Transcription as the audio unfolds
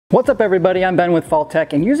What's up everybody, I'm Ben with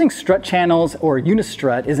Falltech, and using strut channels or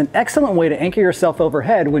unistrut is an excellent way to anchor yourself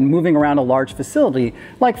overhead when moving around a large facility,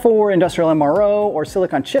 like for industrial MRO or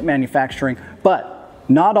silicon chip manufacturing, but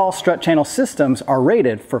not all strut channel systems are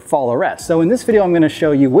rated for fall arrest. So in this video I'm going to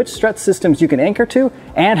show you which strut systems you can anchor to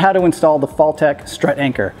and how to install the Falltech strut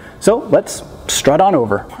anchor. So let's strut on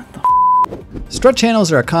over. Strut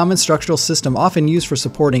channels are a common structural system often used for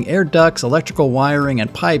supporting air ducts, electrical wiring,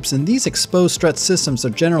 and pipes, and these exposed strut systems are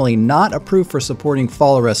generally not approved for supporting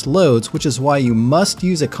fall arrest loads, which is why you must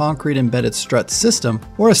use a concrete embedded strut system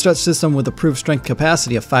or a strut system with approved strength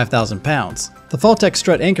capacity of 5,000 pounds. The Falltech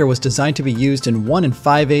strut anchor was designed to be used in 1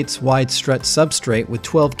 5/8 wide strut substrate with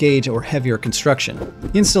 12 gauge or heavier construction.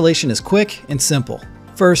 The installation is quick and simple.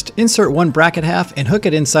 First, insert one bracket half and hook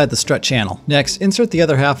it inside the strut channel. Next, insert the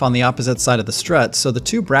other half on the opposite side of the strut so the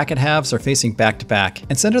two bracket halves are facing back to back,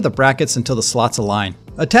 and center the brackets until the slots align.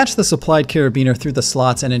 Attach the supplied carabiner through the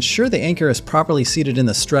slots and ensure the anchor is properly seated in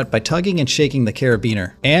the strut by tugging and shaking the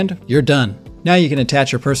carabiner. And you're done. Now you can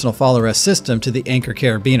attach your personal fall arrest system to the anchor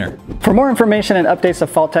carabiner. For more information and updates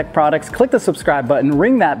of Falltech products, click the subscribe button,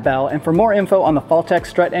 ring that bell, and for more info on the Falltech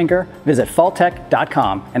strut anchor, visit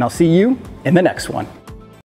falltech.com. And I'll see you in the next one.